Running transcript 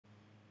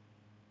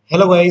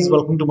Hello guys,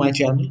 welcome to my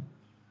channel.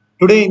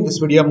 Today in this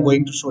video I'm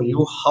going to show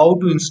you how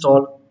to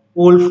install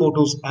old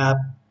Photos app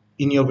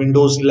in your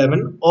Windows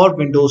 11 or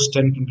Windows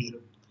 10 computer.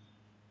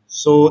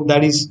 So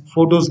that is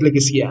Photos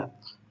Legacy app.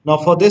 Now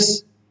for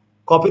this,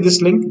 copy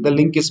this link. The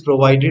link is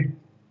provided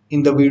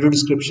in the video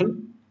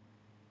description.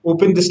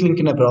 Open this link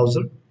in a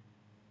browser.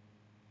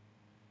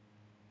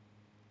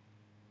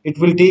 It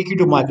will take you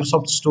to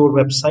Microsoft Store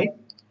website.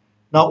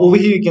 Now over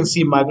here you can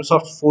see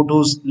Microsoft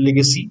Photos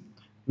Legacy.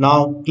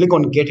 Now click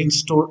on Get in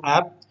Store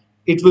app.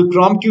 It will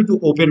prompt you to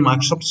open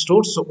Microsoft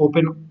Store. So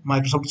open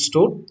Microsoft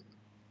Store.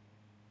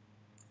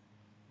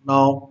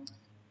 Now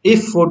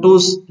if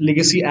Photos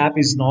Legacy app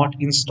is not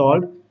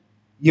installed,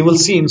 you will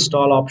see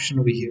install option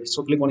over here.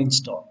 So click on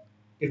install.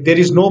 If there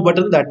is no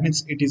button, that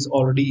means it is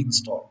already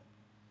installed.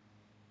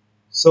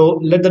 So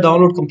let the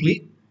download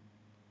complete.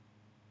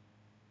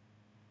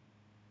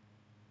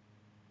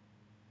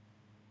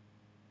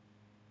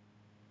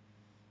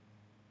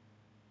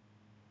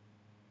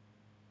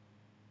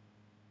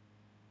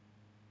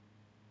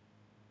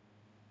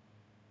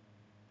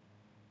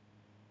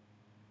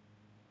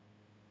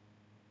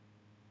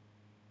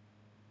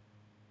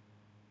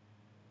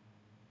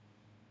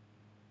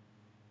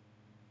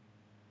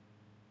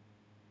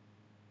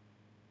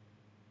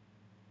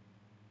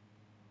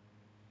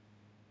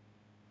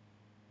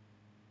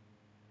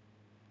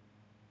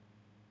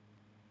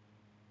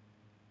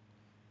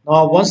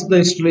 Now once the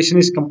installation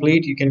is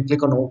complete, you can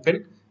click on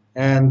open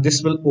and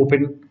this will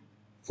open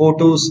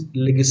Photos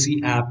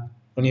Legacy app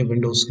on your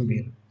Windows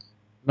computer.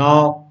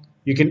 Now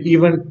you can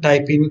even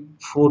type in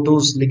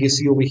Photos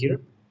Legacy over here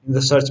in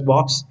the search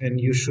box and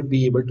you should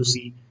be able to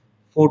see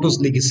Photos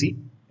Legacy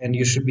and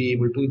you should be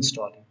able to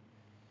install it.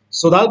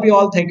 So that'll be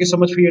all. Thank you so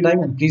much for your time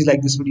and please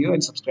like this video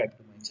and subscribe to my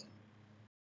channel.